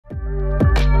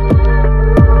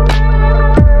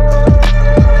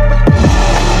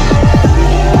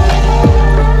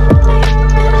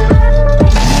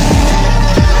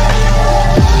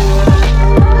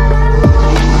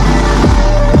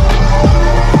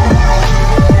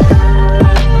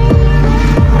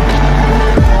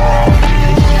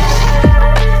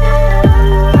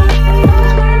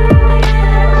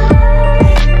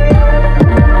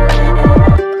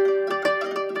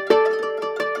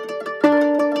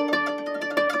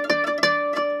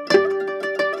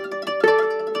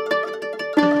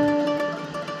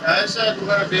this isn't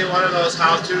going to be one of those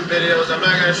how-to videos. I'm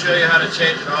not going to show you how to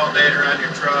change an alternator on your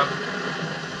truck.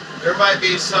 There might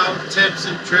be some tips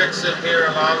and tricks in here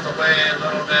along the way a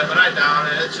little bit, but I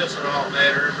doubt it. It's just an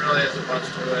alternator. It really isn't much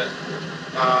to it.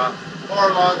 More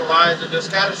along the lines of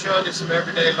just kind of showing you some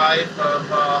everyday life of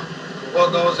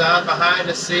what goes on behind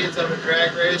the scenes of a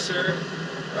drag racer.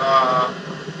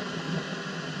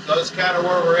 So that's kind of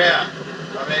where we're at.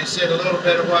 I mean, you see a little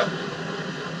bit of what,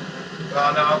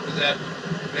 well, no, because that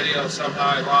video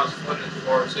somehow I lost footage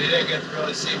for, so you didn't get to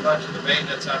really see much of the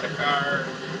maintenance on the car.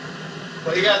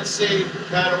 But you got to see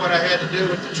kind of what I had to do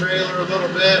with the trailer a little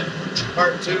bit.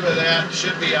 Part 2 of that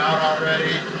should be out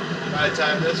already by the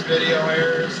time this video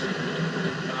airs.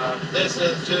 This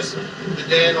is just the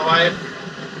day in the life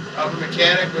of a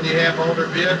mechanic when you have older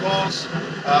vehicles.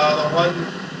 The one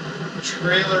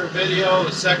trailer video,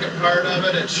 the second part of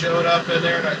it, it showed up in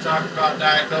there and I talked about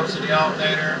diagnosing the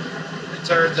alternator. It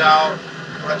turns out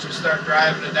once you start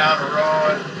driving it down the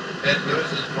road, it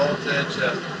loses voltage.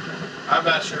 And I'm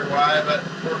not sure why, but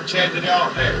we're changing the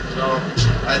alternator, so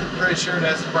I'm pretty sure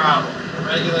that's the problem. The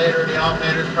regulator in the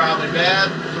alternator is probably bad,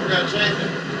 so we're going to change it.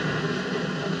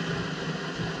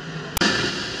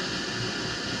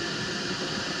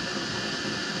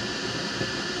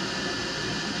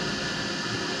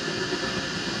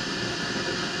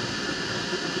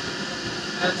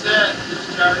 That's it,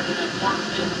 just charging at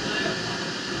 14.6.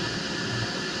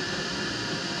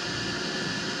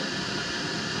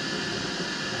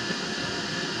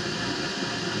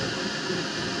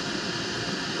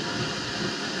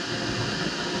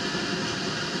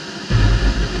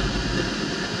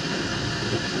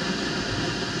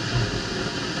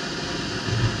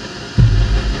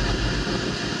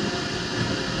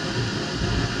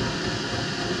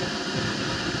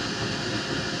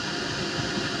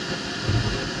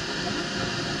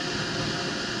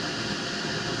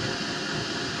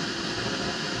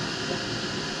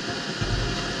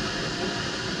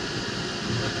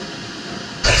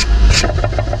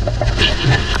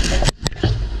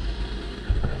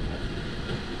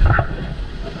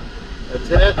 That's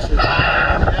it. Just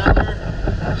together.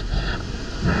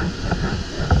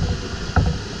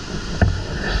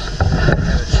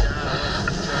 Got a shot of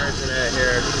what's charging at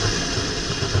here.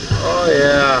 Oh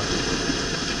yeah.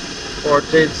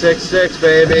 14.66,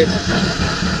 baby.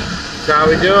 That's how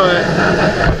we do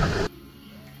it.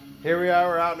 Here we are,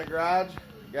 we're out in the garage.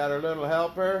 Got our little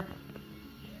helper.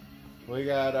 We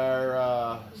got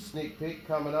our sneak peek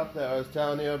coming up that I was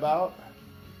telling you about.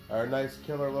 Our nice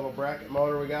killer little bracket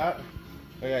motor we got.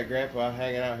 We got Grandpa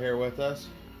hanging out here with us.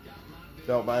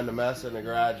 Don't mind the mess in the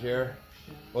garage here.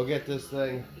 We'll get this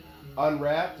thing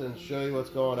unwrapped and show you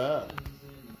what's going on.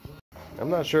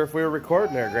 I'm not sure if we were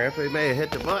recording there, Grandpa. You may have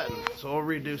hit the button, so we'll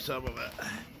redo some of it.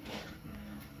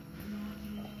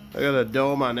 I got a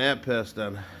dome on that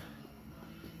piston.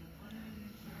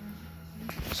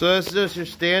 So this is just your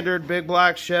standard big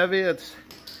block Chevy. It's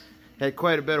had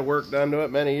quite a bit of work done to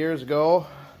it many years ago.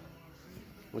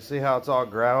 We see how it's all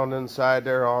ground inside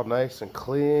there, all nice and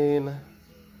clean.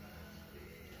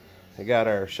 We got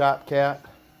our shop cat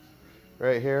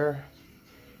right here.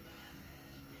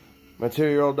 My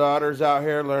 2-year-old daughter's out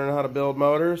here learning how to build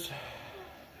motors.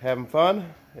 Having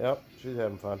fun? Yep, she's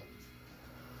having fun.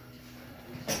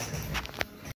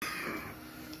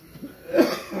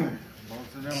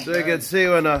 So you can see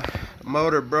when a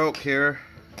motor broke here,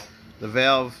 the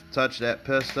valve touched that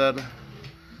piston.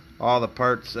 All the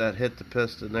parts that hit the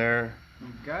piston there.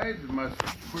 Guys must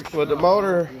push with the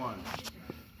motor,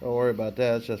 don't worry about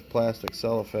that, it's just plastic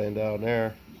cellophane down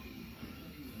there.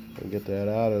 We'll get that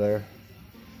out of there.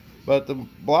 But the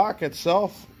block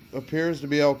itself appears to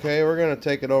be okay. We're going to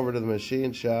take it over to the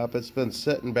machine shop. It's been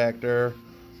sitting back there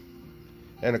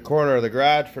in the corner of the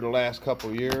garage for the last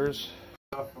couple years.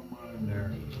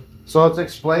 So let's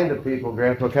explain to people,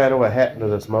 Grandpa, kind of what happened to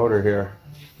this motor here.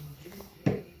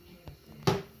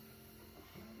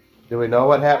 Do we know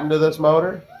what happened to this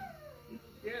motor?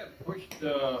 Yeah, push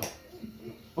the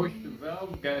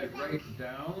valve, got it right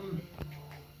down,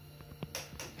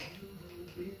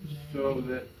 so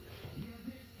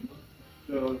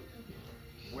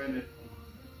when the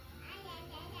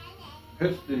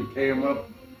piston came up,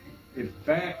 it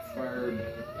backfired,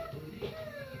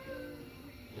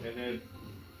 and it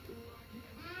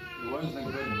wasn't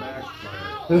a good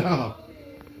backfire. No.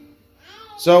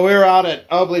 So we were out at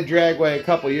Ugly Dragway a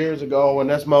couple years ago when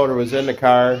this motor was in the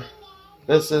car.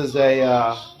 This is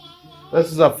a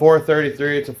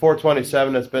 433. It's a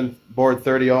 427 that's been bored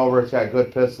 30 over. It's got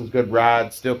good pistons, good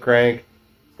rods, steel crank.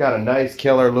 It's got a nice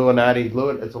killer Illuminati. It's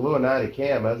a Illuminati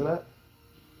cam, isn't it?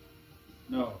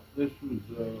 No, this was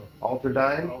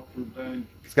Ultradyne? Ultradyne.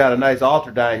 It's got a nice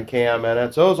Ultradyne cam in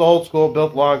it. So it was old school,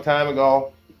 built a long time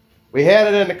ago. We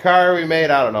had it in the car. We made,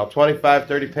 I don't know, 25,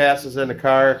 30 passes in the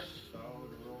car.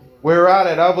 We were out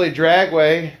at Ubley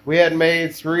Dragway. We had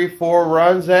made 3-4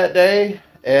 runs that day.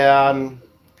 And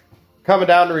coming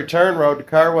down the return road, the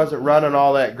car wasn't running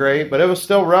all that great, but it was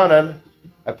still running.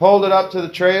 I pulled it up to the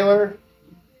trailer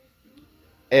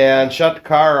and shut the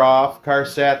car off. Car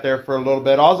sat there for a little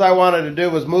bit. All I wanted to do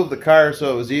was move the car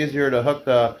so it was easier to hook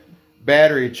the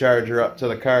battery charger up to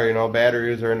the car. You know,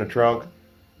 batteries are in the trunk.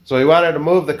 So we wanted to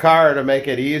move the car to make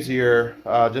it easier,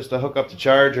 just to hook up the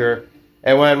charger.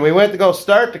 And when we went to go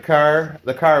start the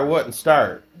car wouldn't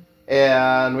start.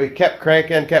 And we kept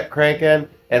cranking,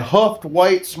 and huffed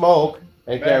white smoke.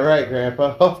 Ain't that right,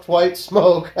 Grandpa? Huffed white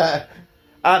smoke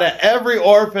out of every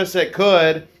orifice it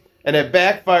could. And it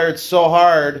backfired so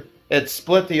hard, it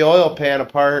split the oil pan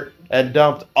apart and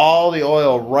dumped all the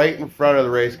oil right in front of the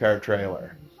race car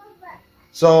trailer.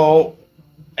 So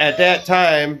at that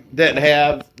time, didn't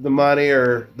have the money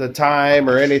or the time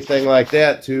or anything like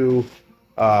that to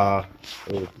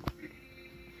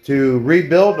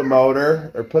rebuild the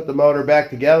motor or put the motor back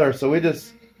together. So we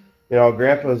just, you know,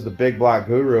 Grandpa's the big block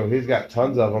guru. He's got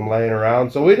tons of them laying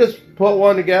around. So we just put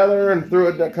one together and threw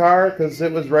it in the car because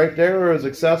it was right there. It was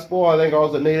accessible. I think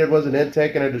all it needed was an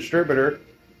intake and a distributor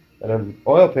and an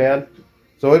oil pan.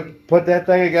 So we put that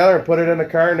thing together and put it in the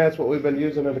car, and that's what we've been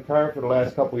using in the car for the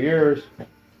last couple of years.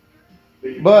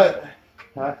 But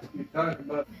You talk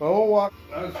about walk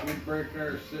us, we break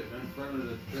there sitting in front of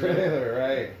the trailer.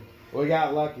 right. We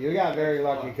got lucky. We got very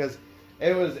lucky because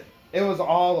it was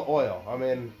all the oil. I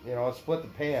mean, you know, it split the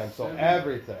pan, so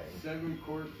everything. 7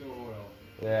 quarts of oil.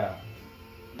 Yeah.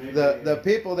 The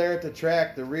people there at the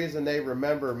track, the reason they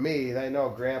remember me, they know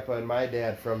Grandpa and my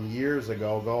dad from years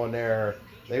ago going there.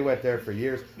 They went there for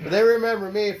years. But they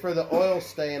remember me for the oil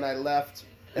stain I left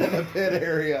in the pit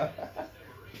area.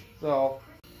 So,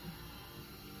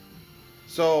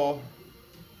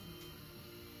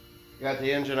 got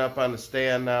the engine up on the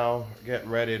stand now, getting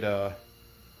ready to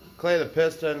clay the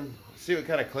piston, see what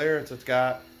kind of clearance it's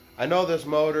got. I know this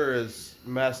motor is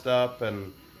messed up,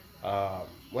 and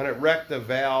when it wrecked the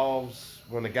valves,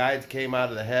 when the guides came out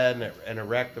of the head and it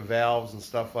wrecked the valves and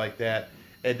stuff like that,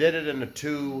 it did it in the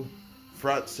 2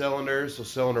 front cylinders, so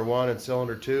cylinder 1 and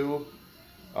cylinder 2.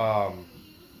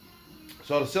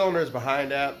 So the cylinders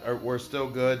behind that were still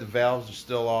good. The valves are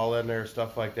still all in there,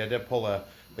 stuff like that. Didn't pull the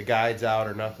guides out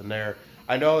or nothing there.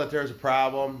 I know that there's a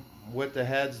problem with the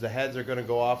heads. The heads are going to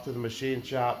go off to the machine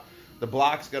shop. The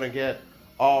block's going to get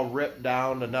all ripped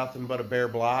down to nothing but a bare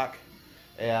block.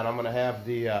 And I'm going to have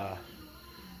the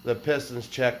pistons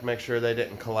checked, make sure they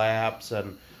didn't collapse.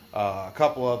 And a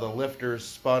couple of the lifters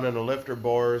spun in the lifter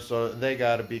bores, so they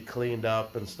got to be cleaned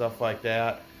up and stuff like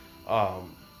that.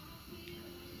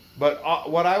 But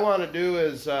what I want to do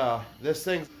is this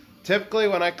thing. Typically,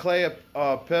 when I clay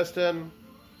a piston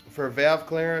for valve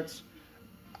clearance,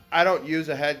 I don't use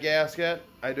a head gasket.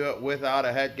 I do it without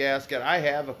a head gasket. I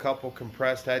have a couple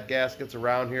compressed head gaskets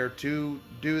around here to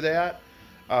do that.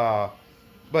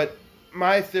 But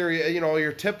my theory, you know,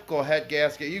 your typical head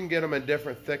gasket, you can get them in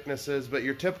different thicknesses, but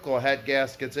your typical head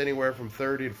gasket's anywhere from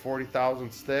 30 to 40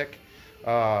 thousandths thick.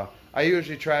 I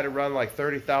usually try to run like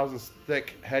 30 thousandths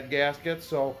thick head gaskets.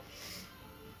 So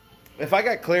if I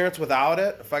got clearance without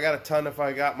it, if I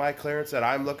got my clearance that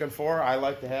I'm looking for, I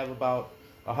like to have about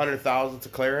 100 thousandths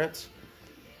of clearance.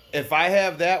 If I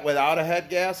have that without a head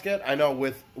gasket, I know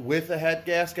with a head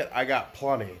gasket, I got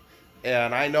plenty.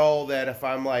 And I know that if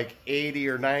I'm like 80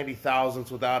 or 90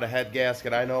 thousandths without a head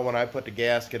gasket, I know when I put the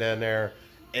gasket in there,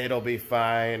 it'll be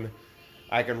fine.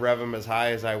 I can rev them as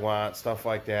high as I want, stuff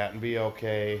like that, and be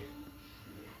okay.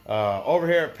 Over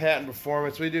here at Patten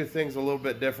Performance, we do things a little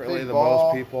bit differently than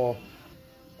most people.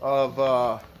 I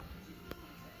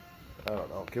don't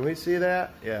know. Can we see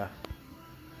that? Yeah.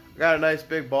 Got a nice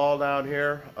big ball down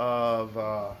here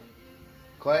of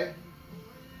clay.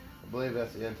 I believe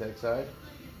that's the intake side.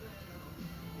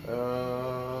 I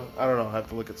don't know. I have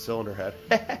to look at the cylinder head.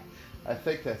 I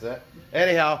think that's it.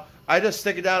 Anyhow, I just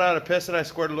stick it down on a piston. I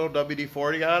squirt a little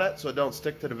WD-40 on it so it don't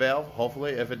stick to the valve.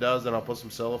 Hopefully, if it does, then I'll put some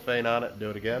cellophane on it and do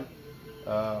it again.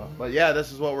 But yeah,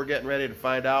 this is what we're getting ready to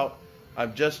find out.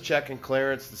 I'm just checking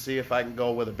clearance to see if I can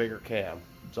go with a bigger cam.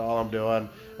 That's all I'm doing.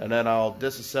 And then I'll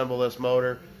disassemble this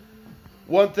motor.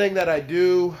 One thing that I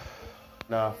do,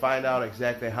 find out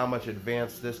exactly how much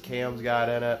advance this cam's got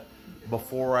in it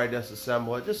before I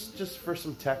disassemble it, just for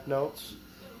some tech notes.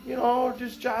 You know,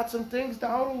 just jot some things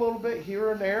down a little bit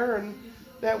here and there, and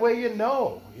That way you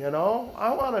know.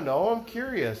 I want to know. I'm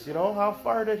curious. How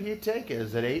far did he take it?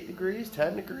 Is it 8 degrees,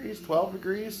 10 degrees, 12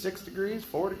 degrees, 6 degrees,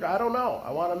 4 degrees? I don't know. I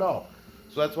want to know.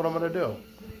 So that's what I'm going to do.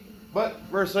 But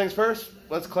first things first,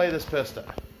 let's clay this piston.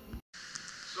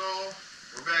 So,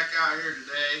 we're back out here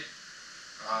today,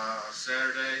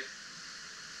 Saturday.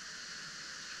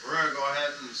 We're going to go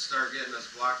ahead and start getting this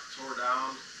block tore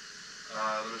down.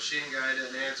 The machine guy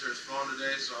didn't answer his phone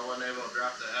today, so I wasn't able to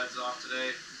drop the heads off today.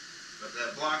 But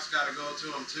that block's got to go to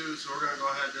him too, so we're going to go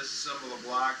ahead and disassemble the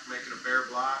block, make it a bare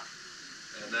block,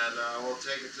 and then we'll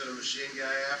take it to the machine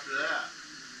guy after that.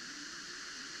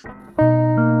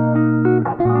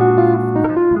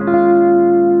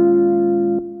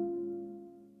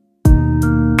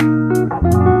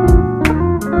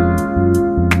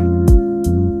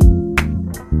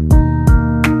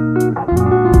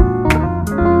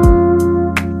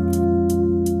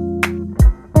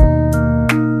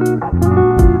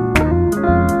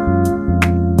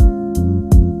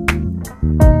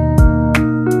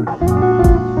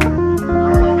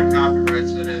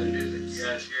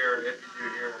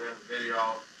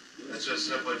 It's just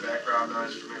simply background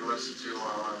noise for me to listen to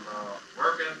while I'm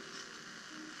working.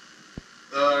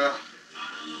 The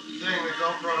thing, the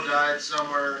GoPro died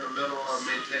somewhere in the middle of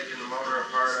me taking the motor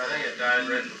apart. I think it died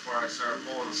right before I started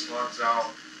pulling the slugs out.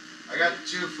 I got the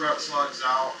 2 front slugs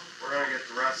out. We're going to get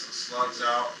the rest of the slugs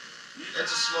out.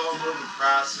 It's a slow moving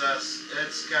process.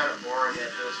 It's kind of boring at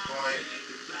this point.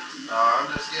 I'm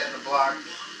just getting the block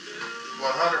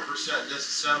 100%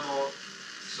 disassembled,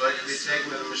 so it can be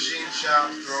taken to the machine shop,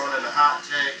 thrown in a hot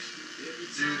tank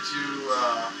due to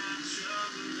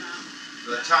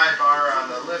the tie bar on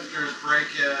the lifters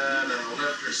breaking and the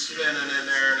lifter spinning in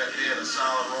there and it being a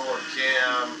solid roller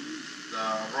cam.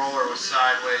 The roller was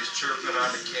sideways, chirping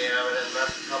on the cam, and it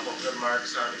left a couple good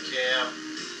marks on the cam.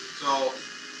 So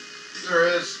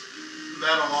there is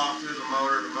metal off through the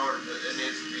motor. The motor, it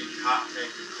needs to be hot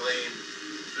tanked and cleaned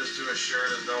just to assure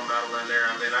there's no metal in there.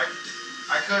 I mean,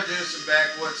 I could do some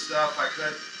backwood stuff. I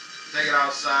could take it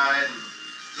outside and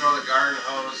throw the garden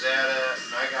hose at it.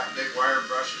 And I got big wire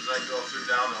brushes I go through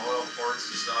down the oil ports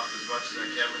and stuff as much as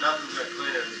I can. But nothing's going to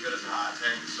clean it as good as a hot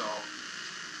tank. So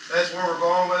that's where we're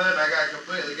going with it. I got to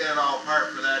completely get it all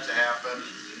apart for that to happen.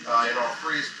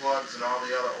 Freeze plugs and all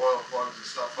the other oil plugs and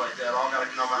stuff like that all got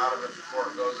to come out of it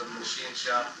before it goes in the machine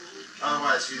shop.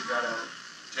 Otherwise, he's got to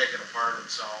take it apart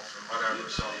himself and whatever.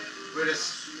 So we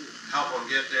just help him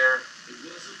get there.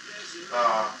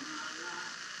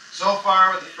 So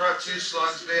far with the front 2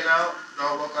 slugs being out,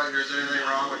 don't look like there's anything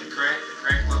wrong with the crank. The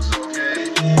crank looks okay.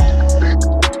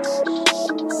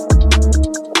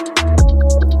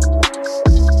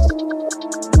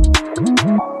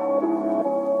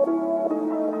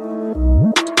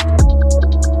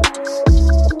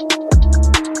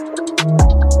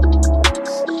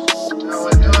 Now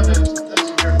when doing this is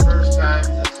your first time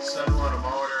disassembling a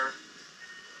motor,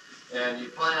 and you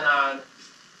plan on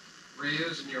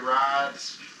reusing your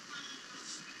rods.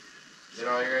 You're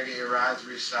going to get your rods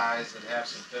resized and have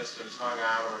some pistons hung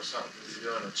out or something because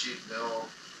you're doing a cheap build.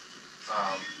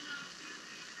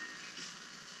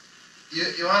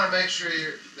 You want to make sure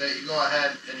that you go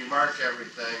ahead and you mark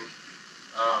everything.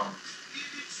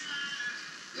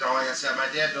 Like I said, my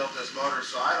dad built this motor,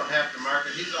 so I don't have to mark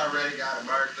it. He's already got it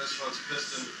marked. This one's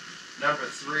piston number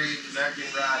 3, connecting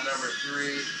rod number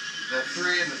 3. The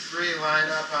 3 and the 3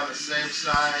 line up on the same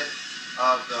side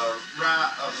of the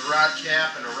rod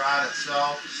cap and the rod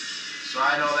itself, so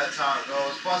I know that's how it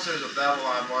goes. Plus there's a bevel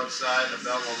on one side, and the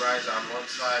bevel rides on one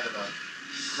side of the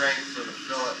crank for the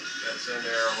fillet that's in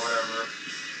there or whatever.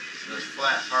 This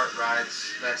flat part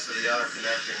rides next to the other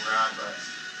connecting rod, but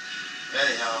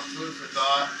anyhow, food for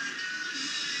thought.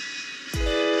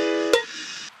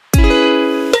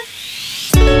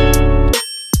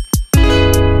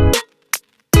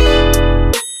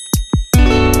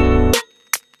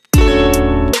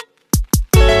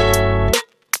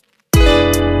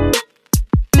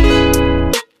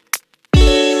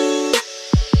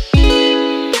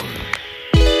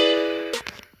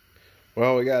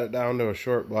 Well, we got it down to a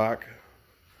short block.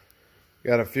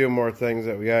 Got a few more things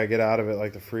that we gotta get out of it,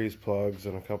 like the freeze plugs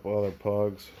and a couple other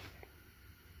plugs.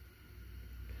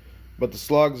 But the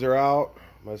slugs are out.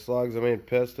 My slugs, I mean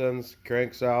pistons,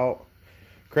 crank's out.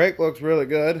 Crank looks really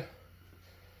good.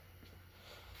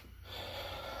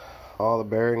 All the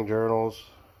bearing journals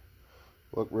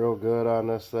look real good on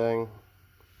this thing.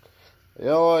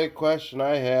 The only question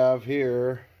I have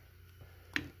here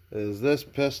is this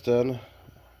piston.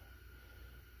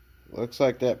 Looks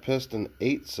like that piston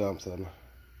ate something.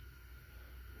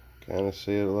 Kind of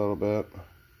see it a little bit.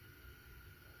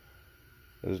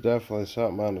 There's definitely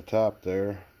something on the top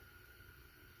there.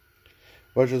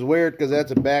 which is weird because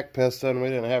that's a back piston. We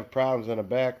didn't have problems in the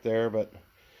back there, but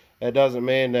that doesn't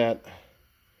mean that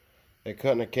it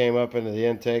couldn't have came up into the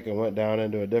intake and went down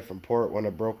into a different port when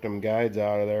it broke them guides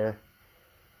out of there.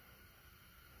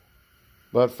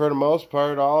 But for the most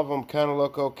part, all of them kind of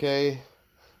look okay.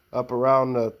 Up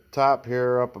around the top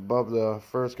here, up above the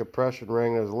first compression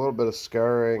ring, there's a little bit of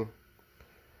scarring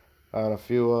on a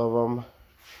few of them.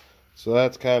 So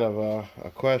that's kind of a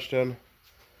question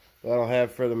that I'll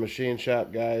have for the machine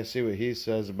shop guy, see what he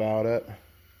says about it.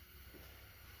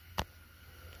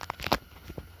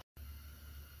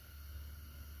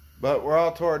 But we're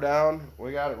all tore down.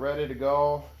 We got it ready to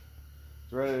go.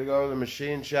 It's ready to go to the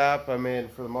machine shop. I mean,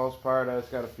 for the most part, I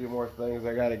just got a few more things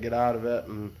I got to get out of it,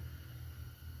 and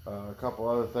a couple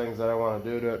other things that I want to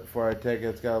do to it before I take it.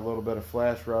 It's got a little bit of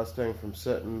flash rusting from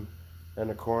sitting in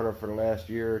the corner for the last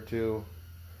year or two.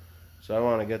 So I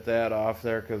want to get that off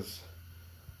there because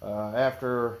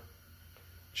after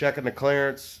checking the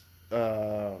clearance,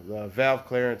 the valve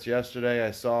clearance yesterday,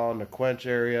 I saw in the quench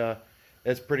area,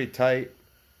 it's pretty tight.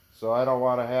 So I don't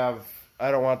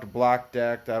want the block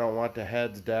decked. I don't want the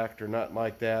heads decked or nothing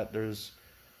like that. There's,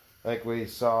 like we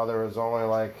saw, there was only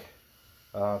like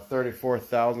 34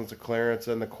 thousandths of clearance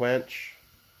in the quench.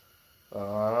 I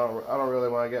don't really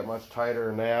want to get much tighter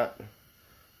than that.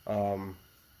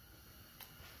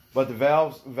 But the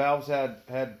valves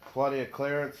had plenty of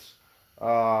clearance.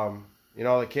 You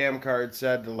know, the cam card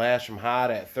said to lash them hot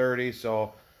at 30,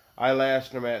 so I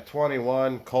lashed them at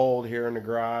 21 cold here in the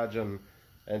garage and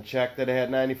checked that it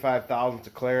had 95 thousandths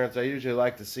of clearance. I usually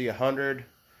like to see 100,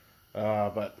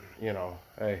 but you know,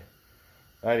 hey,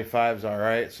 95 is all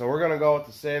right. So we're gonna go with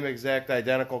the same exact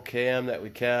identical cam that we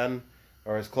can,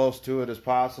 or as close to it as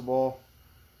possible.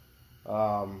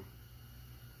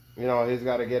 You know, he's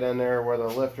got to get in there where the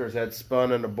lifters had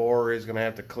spun in the bore. He's gonna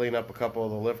have to clean up a couple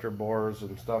of the lifter bores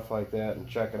and stuff like that and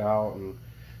check it out,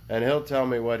 and he'll tell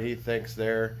me what he thinks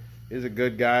there. He's a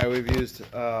good guy. We've used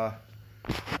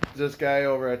this guy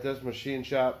over at this machine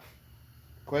shop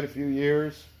quite a few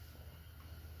years.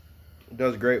 He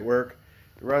does great work.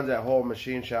 He runs that whole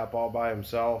machine shop all by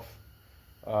himself.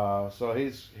 So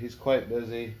he's quite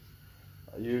busy,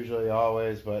 usually,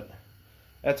 always, but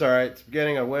that's all right. It's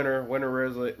beginning of winter. Winter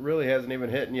really hasn't even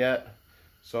hit yet.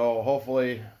 So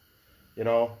hopefully, you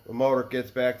know, the motor gets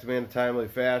back to me in a timely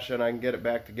fashion. I can get it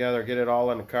back together, get it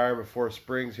all in the car before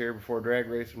spring's here, before drag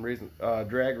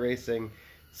racing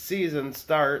season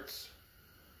starts.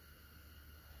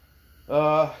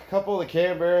 A couple of the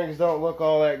cam bearings don't look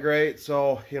all that great,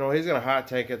 so you know, he's gonna hot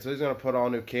tank it, so he's gonna put all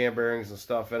new cam bearings and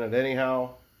stuff in it anyhow.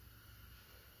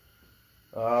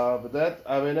 But that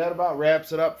about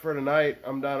wraps it up for tonight.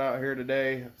 I'm done out here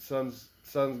today. Sun's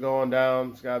going down.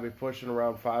 It's gotta be pushing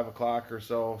around 5 o'clock or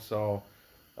so. So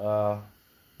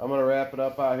I'm gonna wrap it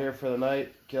up out here for the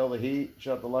night. Kill the heat,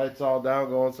 shut the lights all down,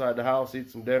 go inside the house, eat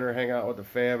some dinner, hang out with the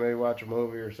fam, maybe watch a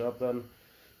movie or something.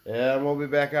 And we'll be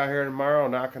back out here tomorrow,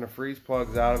 knocking the freeze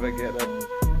plugs out of it,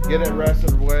 getting it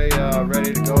rested away,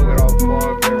 ready to go, get all the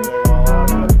plugs, everything all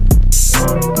out of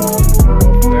it.